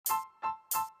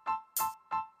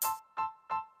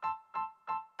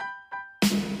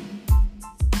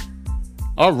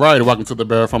All right, welcome to the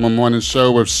Barry Farmer Morning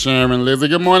Show with Sharon and Lizzie.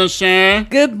 Good morning, Sharon.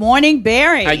 Good morning,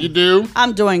 Barry. How you do?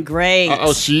 I'm doing great.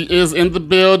 She is in the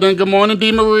building. Good morning,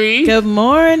 D. Marie. Good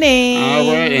morning.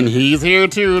 All right, and he's here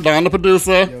too, Don the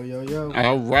producer. Yo.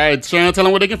 All right, Sharon, tell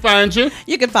them where they can find you.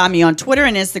 You can find me on Twitter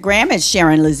and Instagram at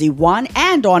Sharon Lizzie 1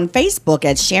 and on Facebook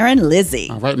at Sharon Lizzie.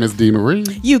 All right, Miss D. Marie.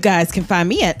 You guys can find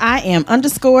me at @I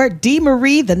am_D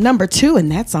Marie 2,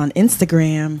 and that's on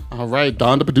Instagram. All right,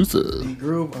 Don the producer.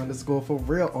 Groove _ for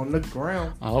real on the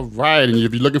ground. All right, and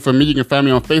if you're looking for me, you can find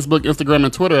me on Facebook, Instagram,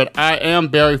 and Twitter at I am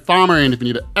Barry Farmer. And if you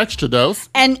need an extra dose,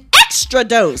 you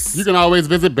can always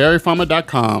visit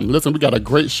barryfarmer.com. Listen, we got a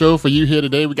great show for you here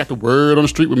today. We got the word on the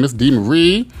street with Miss D.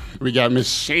 Marie. We got Miss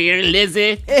Sharon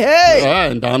Lizzie. Hey. All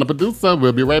right, and Don the producer.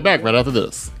 We'll be right back right after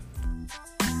this.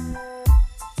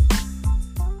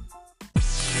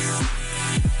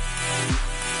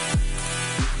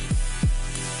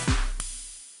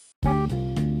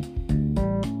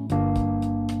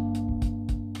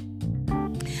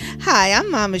 Hi, I'm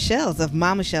Mama Shells of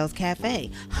Mama Shells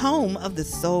Cafe, home of the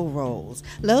Soul Rolls,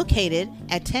 located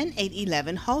at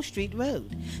 10811 Hall Street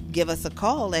Road. Give us a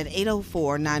call at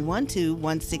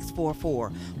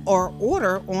 804-912-1644 or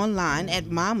order online at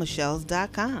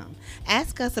mamashells.com.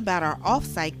 Ask us about our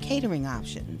off-site catering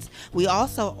options. We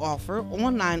also offer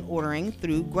online ordering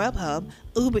through Grubhub,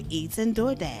 Uber Eats, and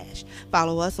DoorDash.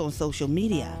 Follow us on social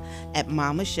media at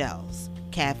Mama Shells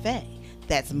Cafe.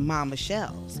 That's Mama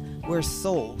Shells. We're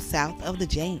soul south of the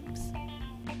James.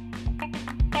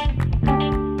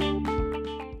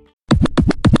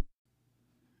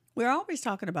 We're always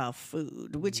talking about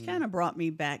food, which kind of brought me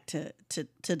back to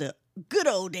the good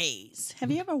old days.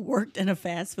 Have you ever worked in a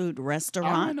fast food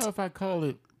restaurant? I don't know if I call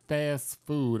it fast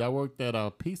food. I worked at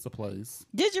a pizza place.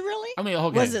 Did you really? I mean,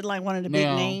 okay. Was it like one of the big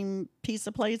Now, name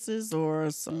pizza places or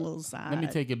some little side? Let me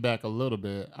take it back a little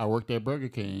bit. I worked at Burger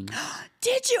King.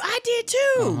 Did you? I did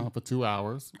too. For 2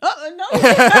 hours. No. 2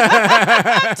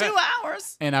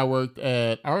 hours. And I worked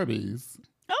at Arby's.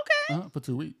 Okay. For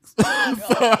 2 weeks.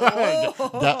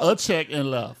 Got a check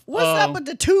and left. What's up with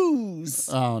the twos?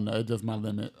 I don't know. It's just my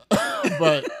limit.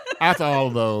 But after all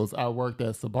of those, I worked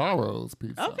at Sabaro's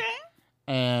Pizza. Okay.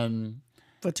 And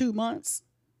for 2 months?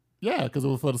 Yeah, because it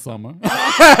was for the summer.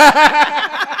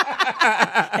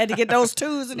 Had to get those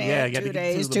twos in there. Yeah, 2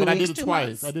 days, 2 but weeks, I did it 2 twice.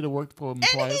 months. I did it work for him and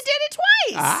twice. And he did it twice.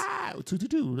 2.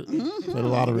 Played a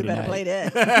lottery You better tonight. play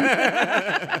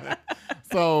that.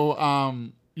 So,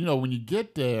 when you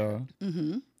get there, I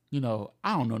don't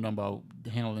know nothing about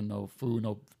handling no food,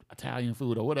 no Italian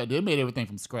food or whatever. They made everything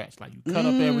from scratch. Like you cut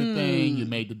up everything, you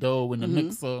made the dough in the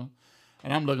mixer.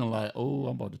 And I'm looking like, oh,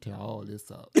 I'm about to tear all this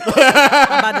up.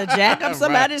 I'm about to jack up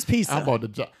somebody's pizza. I'm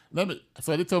about to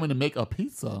So they told me to make a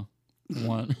pizza.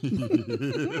 Told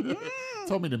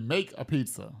me to make a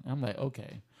pizza. I'm like,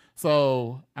 okay.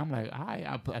 So I'm like, all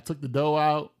right. I took the dough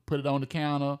out, put it on the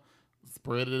counter,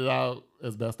 spread it out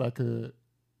as best I could.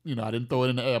 I didn't throw it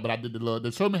in the air, but I did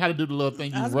they showed me how to do the little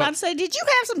thing. I was about to say, did you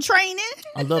have some training?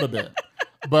 A little bit.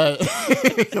 But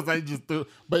because I just threw,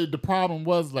 but the problem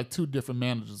was like 2 different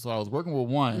managers. So I was working with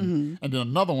one, and then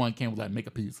another one came with like make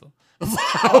a pizza. So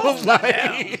I was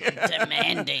like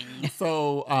demanding.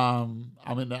 So I'm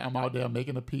out there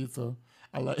making a pizza.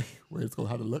 I like where it's gonna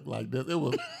have to look like this. It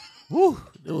was,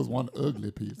 it was one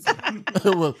ugly pizza. It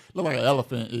looked like an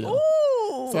elephant ear.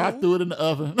 Ooh. So I threw it in the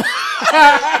oven.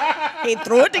 He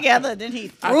threw it together, then he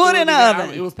threw it in the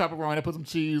oven. It was pepperoni. I put some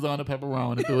cheese on the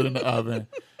pepperoni, threw it in the oven.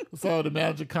 So the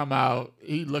manager come out.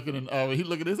 He looking in the oven. He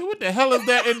looking at it. He said, "What the hell is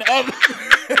that in the oven?"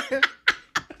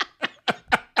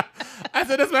 I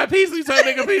said, "That's my pizza. You trying to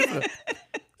make a pizza?"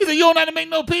 He said, "You don't know how to make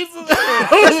no pizza." He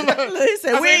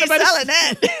said, "We ain't selling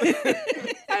that."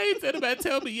 I ain't said nobody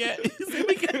tell me yet.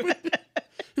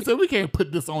 He said, "We can't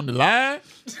put this on the line."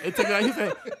 He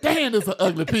said, "Damn, this is an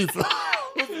ugly pizza."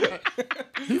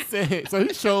 He said, so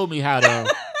he showed me how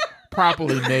to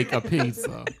properly make a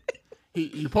pizza.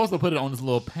 You're supposed to put it on this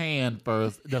little pan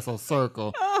first, that's a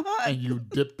circle, and you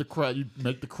dip the crust, you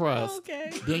make the crust.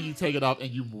 Okay. Then you take it off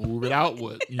and you move it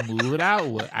outward.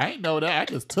 I ain't know that. I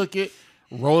just took it,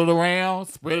 rolled it around,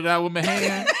 spread it out with my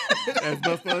hand, as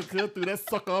best I could, threw that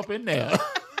sucker up in there.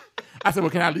 I said,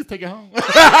 "Well, can I at least take it home?" Can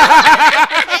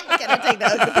I take the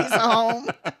ugly pizza home?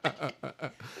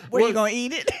 Where you gonna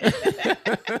eat it?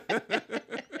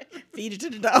 Feed it to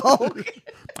the dog.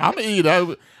 I'm gonna eat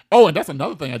it. Oh, and that's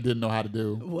another thing I didn't know how to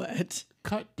do. What?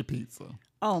 Cut the pizza.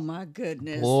 Oh my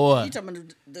goodness! Boy. You talking about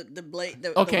the blade?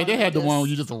 Okay, they had the one where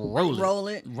you just roll it. Roll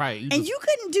it, right? And you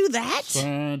couldn't do that.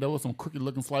 Son, there was some crooked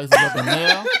looking slices up in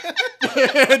there.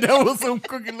 There was some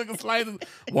crooked looking slices.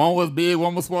 One was big,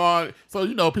 one was small. So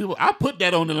people, I put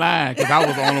that on the line because I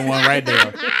was the only one right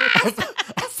there.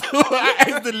 I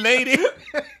asked the lady.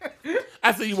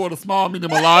 I said, "You want a small,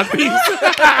 medium, or large piece?"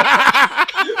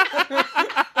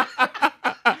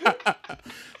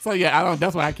 So yeah,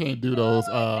 that's why I can't do those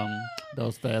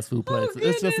fast food places.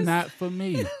 It's just not for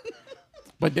me.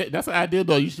 But that's the idea,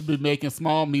 though. You should be making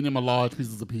small, medium, or large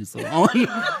pieces of pizza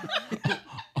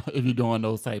if you're doing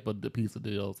those type of pizza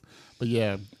deals. But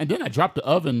yeah, and then I dropped the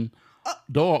oven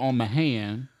door on my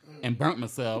hand and burnt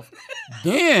myself.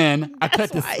 Then I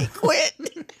cut this. I quit.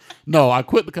 No, I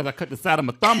quit because I cut the side of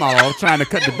my thumb off trying to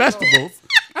cut the vegetables.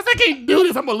 I said, I can't do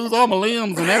this. I'm going to lose all my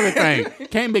limbs and everything.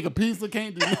 Can't make a pizza.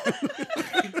 Can't do nothing.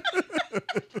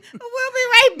 We'll be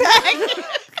right back.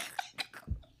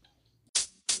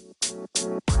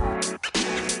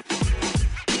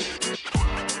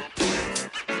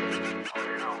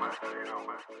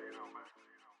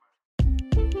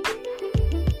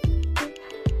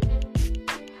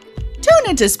 Tune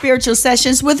into Spiritual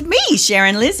Sessions with me,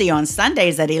 Sharon Lizzie, on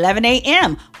Sundays at 11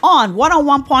 a.m. on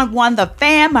 101.1 The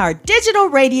Fam or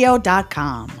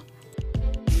digitalradio.com.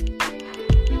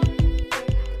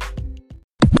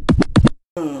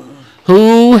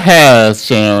 Who has,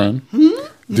 Sharon,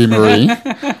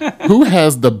 DeMarie, who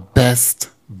has the best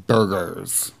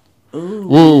burgers?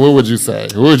 What would you say?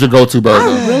 Who would your go-to burger?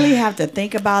 I really have to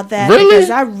think about that Really? because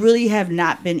I really have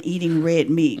not been eating red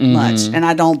meat much, and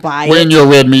I don't buy When it. your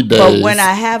red meat days? But when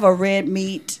I have a red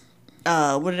meat,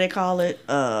 what do they call it?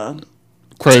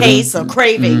 Craving? Taste or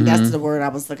craving. That's the word I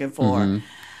was looking for.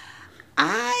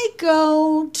 I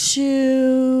go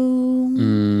to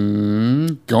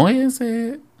Go ahead and say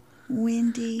it.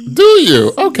 Wendy's. Do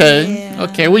you? Okay. Yeah.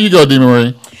 Okay. Where you go,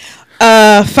 DeMarie?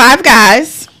 Five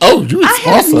Guys. Oh, you I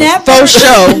have awesome. never For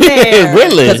sure. there.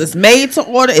 Really? Because it's made to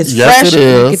order. It's Yes, fresh. it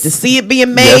is. You get to see it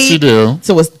being made. Yes, you do.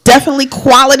 So it's definitely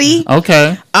quality.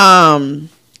 Okay.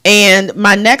 And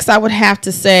my next I would have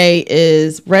to say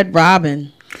is Red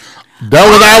Robin. That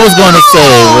was I was going to say.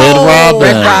 Red Robin.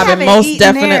 Red I Robin, haven't most eaten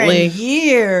there definitely. in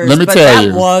years. Let me but tell that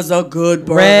you. was a good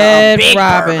burger. Red a big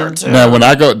Robin. burger, too. Now, when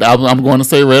I go, I'm going to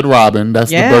say Red Robin.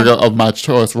 That's Yeah. the burger of my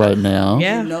choice right now.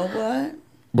 Yeah. You know what?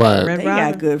 But Red They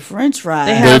Robin. got good French fries.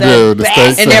 They they have do. The best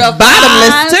steaks And they're are-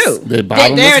 bottomless too. They're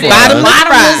bottomless There it is. fries. Bottomless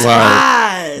Bottomless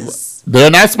Right. fries. They're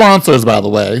not sponsors, by the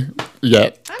way,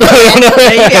 yet. There you go.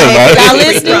 Right. Y'all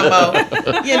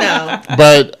listening? You know.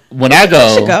 But when I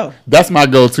should go. that's my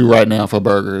go-to right now for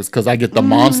burgers because I get the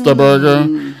Monster Burger.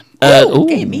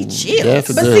 gave me chills. Yes,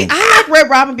 it But do. see, I like Red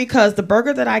Robin because the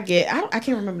burger that I get, I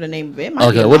can't remember the name of it. It might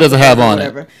Okay, be what does it have Monster on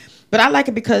it? Burger, But I like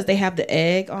it because they have the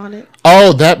egg on it.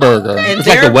 Oh, that burger. And It's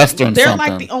like a Western They're something.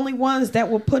 like the only ones that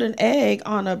will put an egg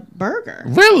on a burger.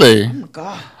 Really? Oh my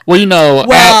God. Well, you know,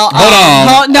 Well, hold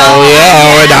on. no, oh,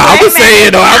 yeah. yeah, I'm going wait to a say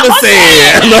it. minute. I'm going to say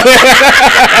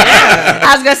it.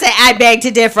 I was gonna say I beg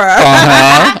to differ.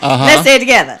 Uh-huh. Let's say it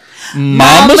together.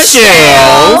 Mama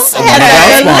Shell's had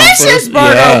a delicious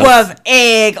burger with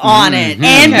egg on it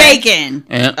and bacon.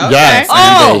 And, Okay. Yes,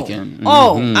 Oh, and bacon.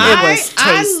 oh, Mhm. it was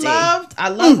tasty. I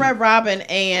love Red Robin,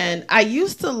 and I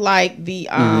used to like the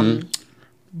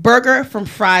burger from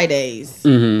Fridays.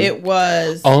 It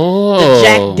was Oh. the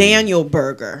Jack Daniel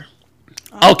burger.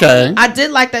 Okay. I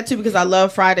did like that too because I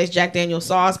love Friday's Jack Daniel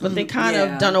sauce, but they kind Yeah.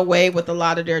 of done away with a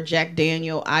lot of their Jack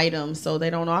Daniel items, so they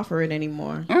don't offer it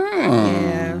anymore. Mm.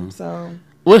 Yeah, so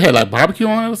What had like barbecue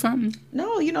on it or something?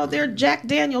 no, their Jack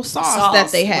Daniel sauce Sauce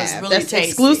that they was have really that's tasty.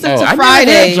 exclusive Oh, to I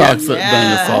Fridays. never had Jack Daniel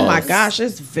Yeah. sauce. Oh my gosh,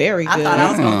 it's very good. I thought I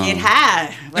was gonna get high.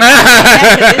 Because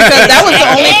that was the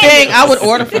only thing I would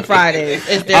order from Fridays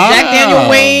is their Jack Daniel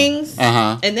wings.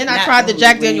 Uh-huh. And then I Not tried the only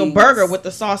Jack Daniel wings. burger with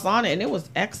the sauce on it, and it was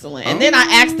excellent. And then I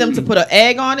asked them to put an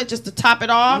egg on it just to top it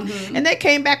off, and they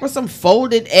came back with some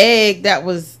folded egg that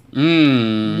was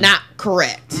not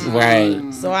correct. Right.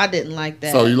 So I didn't like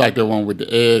that. So you like the one with the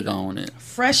egg on it.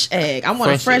 fresh egg. I want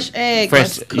a fresh egg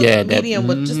fresh- that's cooked yeah, that- medium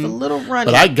with just a little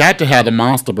runny. But I got to have the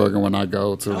Monster Burger when I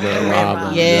go to Red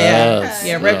Robin. yeah, Yes,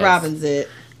 yeah. Red yes. Robin's it.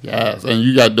 Yes, and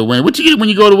you got the win. What you get when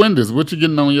you go to Wendy's? What you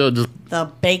getting on your just? The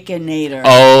Baconator.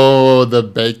 Oh, the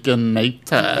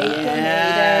Baconator.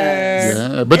 Yes.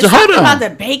 Yeah, but It's you hold something about on. the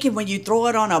bacon when you throw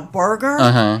it on a burger.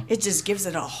 Uh-huh. It just gives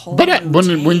it a whole. But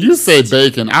new when you taste. say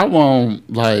bacon, I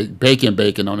want like bacon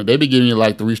on it. They be giving you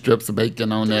like 3 strips of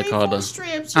bacon on there 3, called 4 a.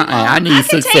 strips. I need I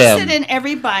can 6, taste 7. it in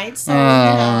every bite. So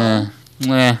Yeah.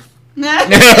 yeah.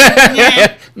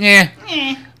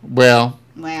 Yeah. Well,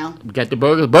 Well, we got the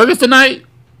burgers. Burgers tonight?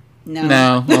 no.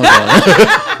 No. Okay.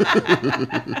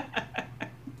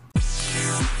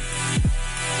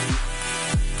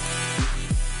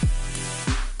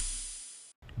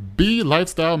 B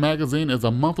Lifestyle Magazine is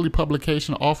a monthly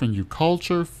publication offering you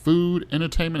culture, food,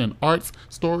 entertainment, and arts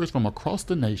stories from across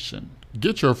the nation.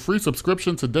 Get your free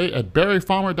subscription today at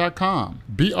berryfarmer.com.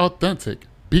 Be authentic,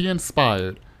 be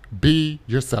inspired, be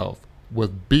yourself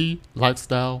with Be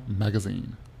Lifestyle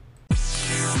Magazine.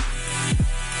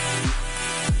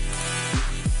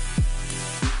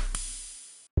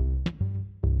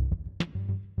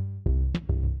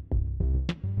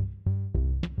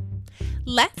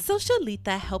 Let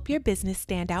Socialita help your business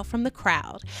stand out from the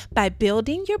crowd by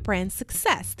building your brand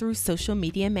success through social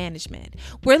media management.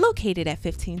 We're located at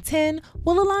 1510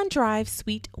 Woodlawn Drive,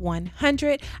 Suite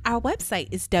 100. Our website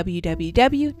is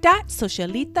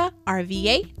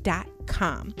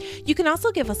www.socialitarva.com. You can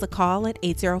also give us a call at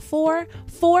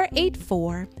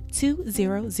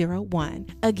 804-484-2001.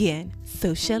 Again,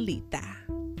 Socialita.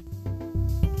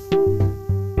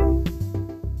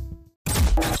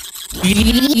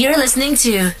 You're listening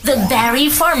to the Barry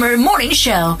Farmer Morning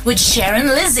Show with Sharon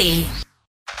Lizzie.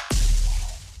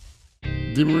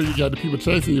 Marie, you got the people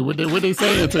chasing you. What they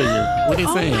saying to you? What they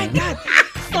saying? Oh my God.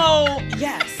 So,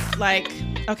 yes.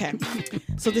 Okay.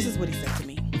 So this is what he said to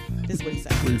me. This is what he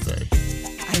said. What do you say?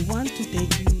 I want to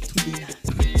take you to dinner.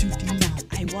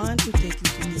 I want to take you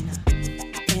to dinner.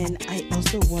 And I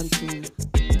also want to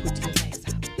put your legs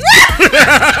up.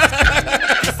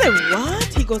 I said, what?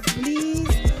 He goes, please.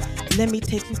 Let me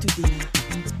take you to dinner.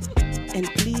 And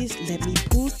please let me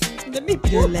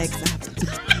put your legs up.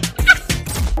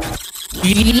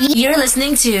 You're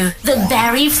listening to the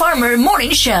Barry Farmer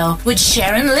Morning Show with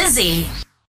Sharon Lizzie.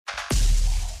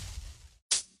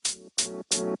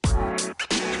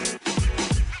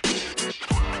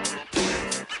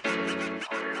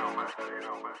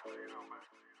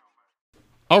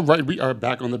 All right, we are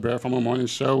back on the Barry Farmer Morning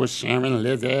Show with Sharon and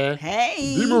Lizzie.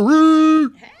 Hey. Marie.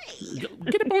 Hey.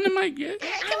 Get up on the mic, yeah.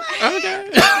 Come on. Okay.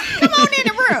 Come on in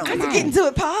the room. Come on. Get into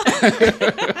it, Paul.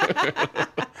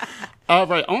 All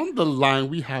right, on the line,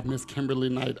 we have Miss Kimberly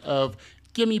Knight of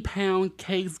Gimme Pound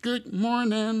Cakes. Good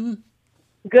morning.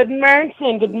 Good morning. How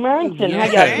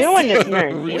y'all doing this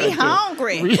morning? We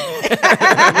hungry.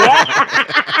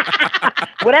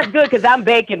 Well, that's good because I'm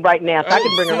baking right now, so I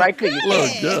can bring it right to you.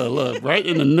 Look, good, look, right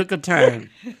in the nick of time.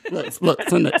 Look,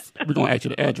 send this. We're going to ask you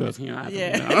the address here.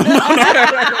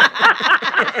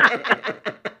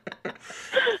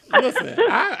 Listen,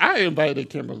 I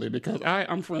invited Kimberly because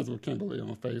I'm friends with Kimberly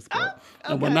on Facebook. Oh, okay.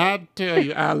 And when I tell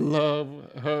you I love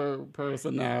her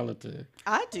personality.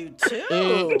 I do too.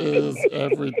 It is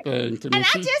everything to me. And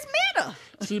I just met her.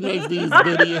 She makes these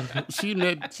videos. She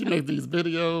makes these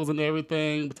videos and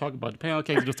everything. We talk about the pound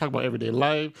cakes. We just talk about everyday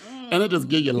life, and it just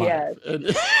give you life. Yes. And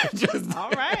just, all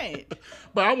right.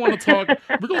 But I want to talk.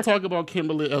 We're gonna talk about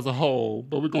Kimberly as a whole,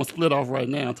 but we're gonna split off right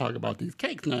now and talk about these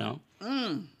cakes now.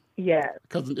 Yes.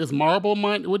 Because it's Marble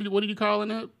Month. What are you calling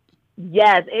it?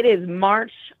 Yes, it is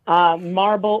March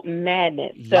Marble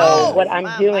Madness. So what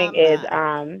I'm doing is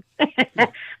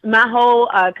my whole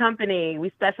company,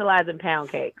 we specialize in pound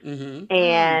cakes. Mm-hmm.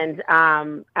 And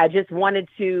I just wanted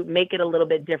to make it a little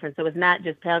bit different. So it's not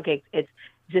just pound cakes. It's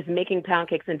just making pound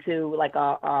cakes into like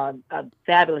a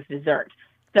fabulous dessert.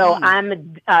 So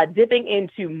I'm dipping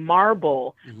into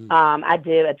marble. Mm-hmm. I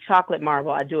did a chocolate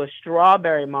marble. I do a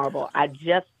strawberry marble. I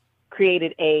just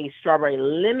created a strawberry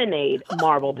lemonade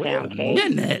marble pound cake.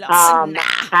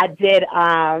 I did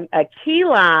a key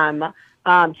lime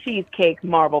cheesecake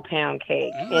marble pound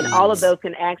cake. And all of those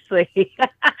can actually,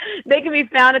 they can be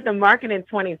found at the market in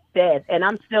 25th. And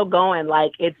I'm still going.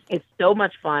 Like, it's so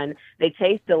much fun. They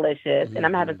taste delicious. And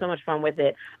I'm having so much fun with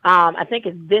it. I think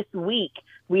it's this week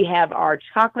we have our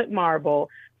chocolate marble,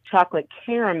 chocolate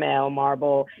caramel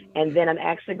marble, and then I'm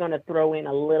actually going to throw in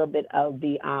a little bit of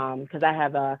the because I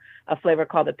have a flavor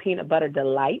called the peanut butter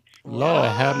delight.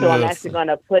 Lord have mercy. So I'm actually going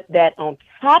to put that on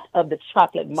top of the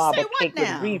chocolate marble cake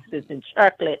with Reese's and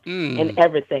chocolate and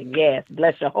everything. Yes,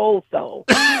 bless your whole soul.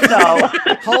 So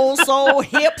whole soul,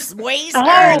 hips, waist,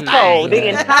 whole soul, the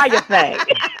entire thing.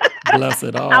 Bless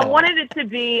it all. I wanted it to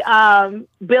be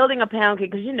building a pound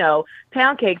cake because, you know,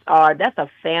 pound cakes that's a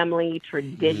family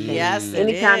tradition. Yes,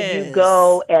 Anytime you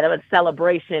go at a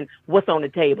celebration, what's on the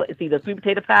table? It's either sweet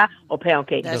potato pie or pound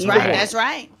cake. That's right. That's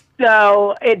right.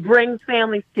 So it brings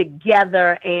families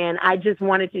together, and I just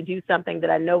wanted to do something that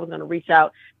I know was going to reach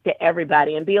out to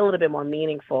everybody and be a little bit more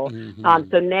meaningful.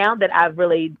 So now that I've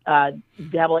really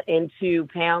dabbled into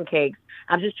pound cakes,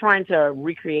 I'm just trying to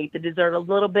recreate the dessert a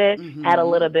little bit, add a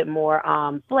little bit more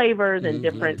flavors and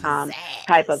different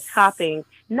type of toppings.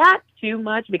 Not too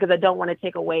much because I don't want to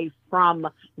take away from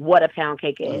what a pound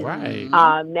cake is. Right.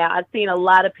 Now, I've seen a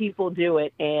lot of people do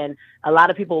it, and a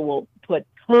lot of people will put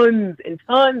tons and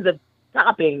tons of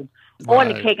toppings on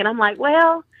the cake. And I'm like,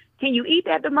 well, can you eat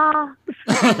that tomorrow?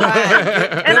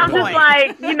 And I'm just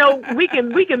like, we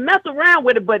can mess around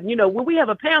with it, but when we have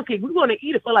a pound cake, we want to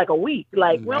eat it for like a week.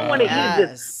 Like we don't want to eat it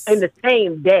just in the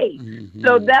same day.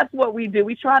 So that's what we do.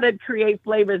 We try to create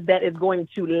flavors that is going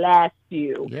to last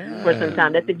you for some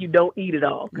time. That's if you don't eat it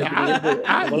all.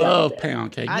 I love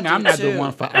pound cake. I'm not the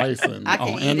one for icing I can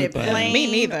on eat anything. it plain,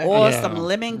 Me neither. or some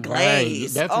lemon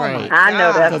glaze. Right. That's oh right. I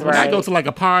know that's Because when I go to like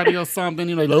a party or something,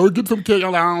 like, get some cake.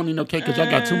 I'm like, I don't need no cake because y'all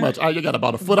got too much. You got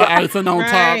about a foot of icing on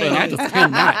top, and I just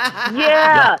cannot.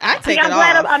 Yeah. I take it I'm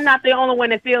glad off. I'm not the only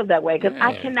one that feels that way because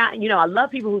I cannot, I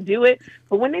love people who do it,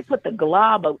 but when they put the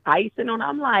glob of icing on,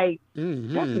 I'm like,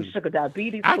 that's some sugar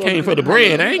diabetes. I came for the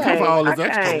bread. I ain't come for all this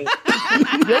extra.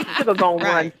 Your sugar gonna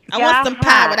run. I want some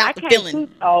pie without the filling.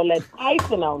 Put all that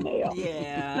icing on there.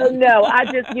 Yeah. So no, I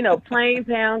just plain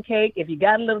pound cake. If you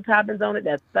got a little toppings on it,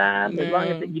 that's fine. As long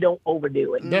as you don't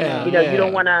overdo it. Yeah, you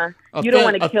don't want to. You don't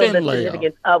want to kill the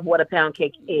significance of what a pound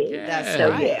cake is. That's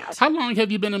so right. yeah. How long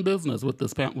have you been in business with the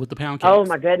pound cake? Oh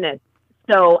my goodness.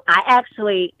 So I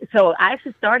actually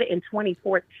started in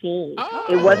 2014.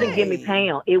 It wasn't Gimme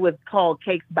Pound. It was called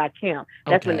Cakes by Kim.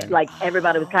 That's when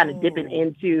everybody was kind of dipping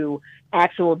into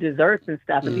actual desserts and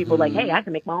stuff, and people were like, hey, I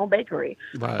can make my own bakery.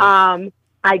 Right.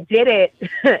 I did it.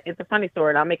 It's a funny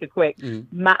story, and I'll make it quick.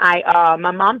 My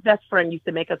mom's best friend used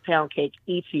to make us pound cake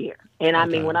each year. And I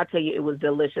mean, when I tell you it was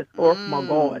delicious, oh my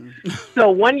God. So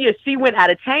one year she went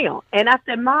out of town, and I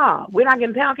said, Mom, we're not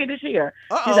getting pound cake this year.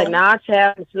 She's like, nah,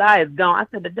 child, the lie is gone. I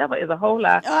said, the devil is a whole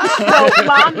lie. So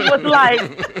Mom was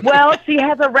like, well, she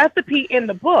has a recipe in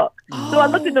the book. So I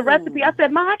looked at the recipe. I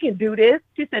said, Mom, I can do this.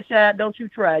 She said, Chad, don't you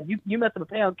try it. You messing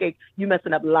up a pound cake, you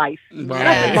messing up life. Right.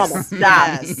 I said, Mama,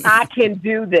 stop. I can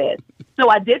do this. So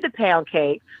I did the pound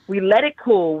cake. We let it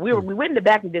cool. We went in the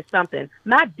back and did something.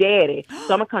 My daddy,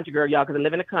 so I'm a country girl, y'all, because I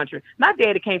live in the country. My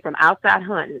daddy came from outside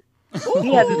hunting.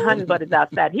 He has his hunting buddies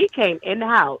outside. He came in the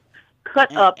house,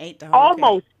 cut up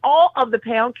almost all of the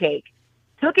pound cake,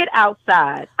 took it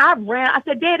outside. I ran. I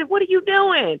said, Daddy, what are you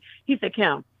doing? He said,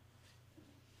 Kim,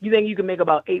 you think you can make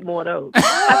about 8 more of those?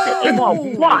 I said, 8 more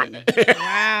what? Wow.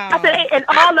 I said, and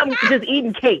all of them just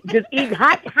eating cake, just eating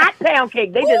hot pound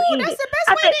cake. They just eat it.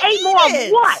 I said, 8 more of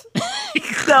what?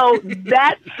 So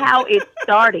that's how it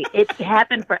started. It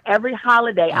happened for every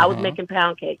holiday. I was making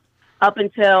pound cakes up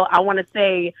until, I want to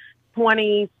say,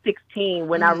 2016,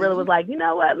 when I really was like, you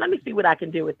know what, let me see what I can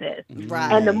do with this.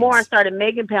 Right. And the more I started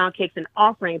making pound cakes and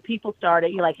offering, people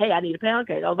started, you're like, hey, I need a pound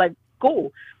cake. I was like,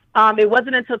 cool. It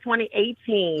wasn't until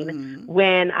 2018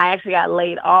 when I actually got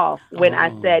laid off, when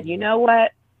I said, you know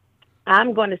what,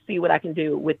 I'm going to see what I can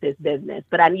do with this business,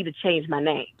 but I need to change my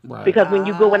name. Right. Because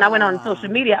when I went on social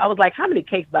media, I was like, how many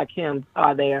Cakes by Kim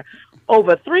are there?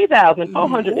 Over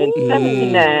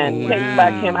 3,479 Cakes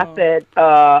by Kim. I said,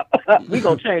 we're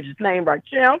going to change his name right,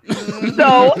 Kim.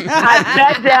 So I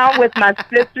sat down with my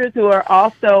sisters, who are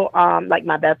also like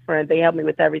my best friends. They helped me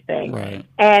with everything. Right.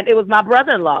 And it was my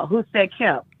brother-in-law who said,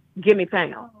 Kim, give me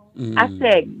pound. I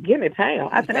said, give me pound.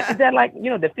 I said, is that like,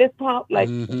 the fist pump? Like,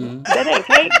 that ain't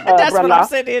cake, That's brother. what I'm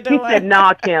sitting here doing. He said,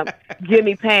 nah, Kim, give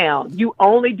me pound. You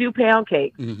only do pound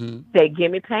cakes. Say, give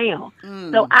me pound.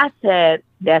 So I said,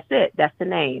 that's it. That's the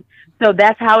name. So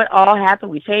that's how it all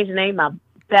happened. We changed the name. My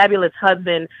fabulous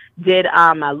husband did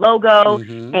my logo,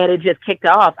 and it just kicked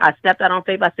off. I stepped out on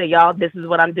faith. I said, y'all, this is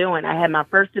what I'm doing. I had my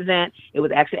first event. It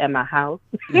was actually at my house.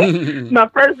 My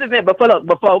first event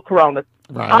before Corona.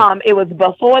 Right. It was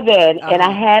before then, and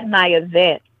I had my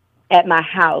event at my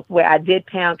house where I did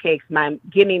pound cakes, my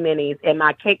gimme minis, and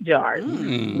my cake jars.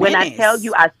 When I tell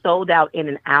you, I sold out in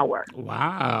an hour.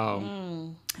 Wow.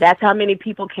 That's how many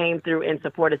people came through and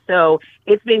supported. So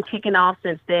it's been kicking off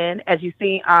since then. As you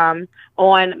see on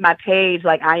my page,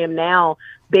 like I am now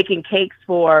baking cakes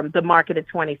for the market at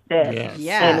 26.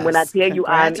 Yes. And when I tell you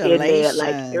I'm in there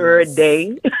like every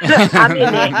day, I'm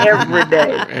in there every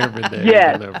day. Every day.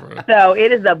 Yes. So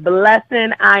it is a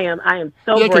blessing. I am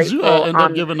so grateful. Because you end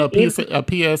up giving a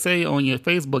PSA on your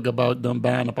Facebook about them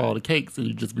buying up all the cakes, and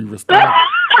you just be restocked.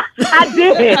 I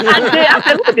did. I said,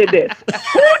 who did this?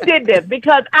 Who did this?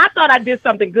 Because I thought I did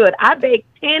something good. I baked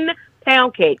 10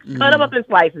 pound cakes, cut them up in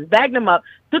slices, bagged them up,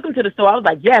 took them to the store. I was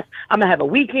like, yes, I'm going to have a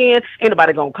weekend. Ain't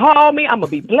nobody going to call me. I'm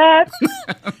going to be blessed.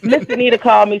 Miss Anita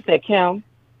called me, said, Kim,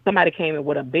 somebody came in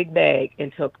with a big bag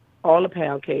and took all the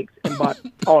pound cakes and bought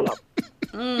all of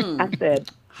them. I said,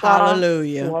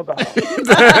 hallelujah.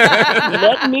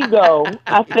 Let me go.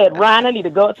 I said, Ryan, I need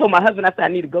to go. I told my husband, I said, I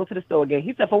need to go to the store again.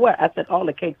 He said, for what? I said, all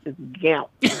the cakes is gone.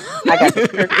 I got to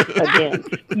purchase again.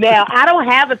 Now, I don't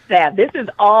have a staff. This is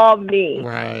all me.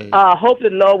 Right. Hopefully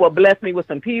the Lord will bless me with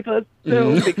some people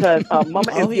soon, because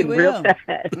Mama is getting real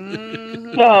fast.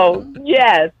 So,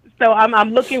 yes. So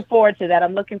I'm looking forward to that.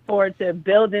 I'm looking forward to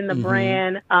building the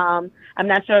brand. I'm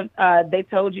not sure if they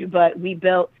told you, but we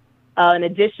built in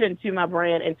addition to my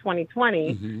brand in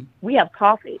 2020, we have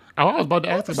coffee. Oh, I was about to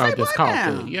ask about this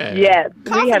coffee. Yeah. Yes,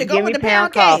 Coffee we have to go Gimme with the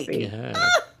Pound pound coffee. cake. Yeah.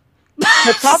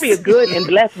 The coffee is good and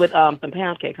blessed with some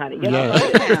pound cake, honey. You know?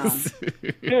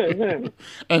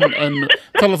 And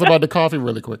tell us about the coffee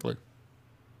really quickly.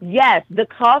 Yes, the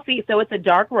coffee. So it's a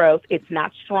dark roast. It's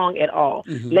not strong at all.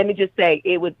 Let me just say,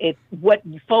 it's what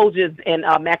Folgers and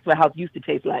Maxwell House used to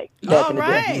taste like. All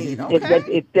right. Okay.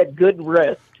 It's that good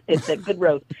roast. It's a good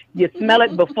roast. You smell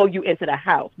it before you enter the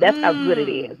house. That's how good it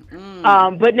is.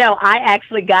 But no, I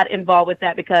actually got involved with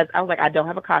that because I was like, I don't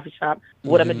have a coffee shop.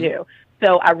 What am I going to do?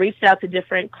 So I reached out to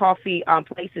different coffee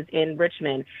places in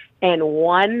Richmond, and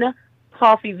one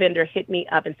coffee vendor hit me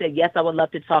up and said, yes, I would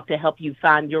love to talk to help you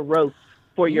find your roast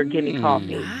for your Gimme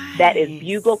Coffee. Nice. That is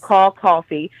Bugle Call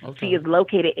Coffee. Okay. She is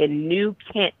located in New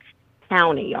Kent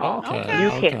County, y'all. Okay. New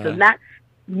Kent. So not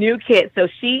New Kent. So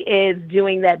she is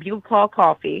doing that Bugle Call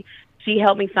Coffee. She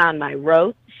helped me find my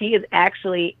roast. She is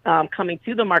actually coming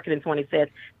to the market in 25th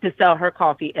to sell her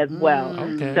coffee as well.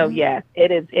 Okay. So yes,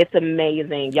 it's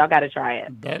amazing. Y'all got to try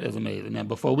it. That is amazing. Now,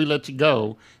 before we let you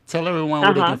go, tell everyone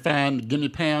where they can find Gimme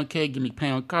Pound Cake, Gimme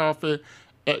Pound Coffee,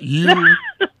 you,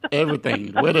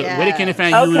 everything. Where can they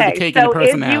find you, the cake, and the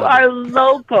personality?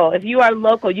 If you are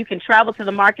local, you can travel to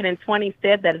the market in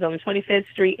 25th. That is on 25th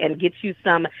Street, and get you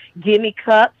some Gimme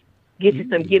cups. Get you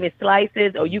some Gimme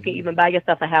slices, or you can even buy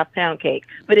yourself a half-pound cake.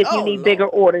 But if you need bigger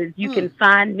orders, you can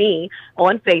find me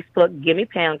on Facebook, Gimme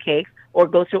Pound Cakes, or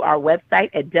go to our website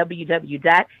at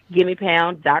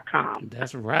www.gimmepound.com.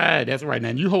 That's right. That's right. Now,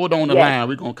 you hold on the line.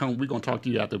 We're gonna talk to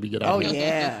you after we get out here. Oh,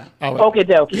 yeah. All right. Okay,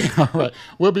 dokie. All right.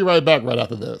 We'll be right back right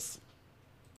after this.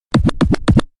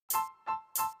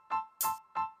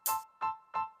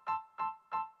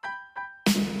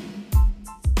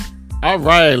 All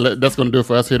right, that's going to do it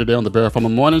for us here today on the Barry Farmer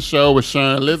Morning Show with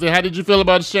Sharon Lizzie. How did you feel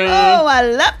about it, Sharon? Oh, I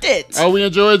loved it. Oh, we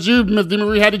enjoyed you, Miss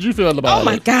DeMarie. How did you feel about it? Oh,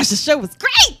 my gosh, the show was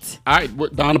great. All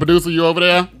right, Donna, producer, you over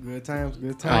there? Good times.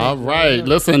 All right,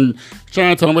 listen,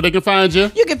 Sharon, tell them where they can find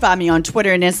you. You can find me on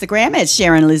Twitter and Instagram at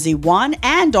SharonLizzie1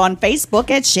 and on Facebook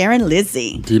at Sharon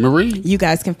Lizzie. DeMarie. You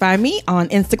guys can find me on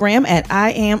Instagram at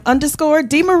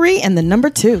Iam_DeMarie and the number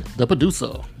 2. The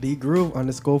producer.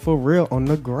 DGroove_for real on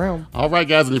the ground. All right,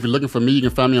 guys, and if you're looking for me, you can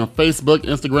find me on Facebook,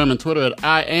 Instagram, and Twitter at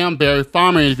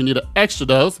IamBarryFarmer. And if you need an extra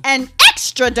dose,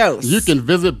 you can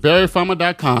visit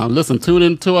BarryFarmer.com. Listen, tune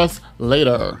in to us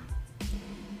later.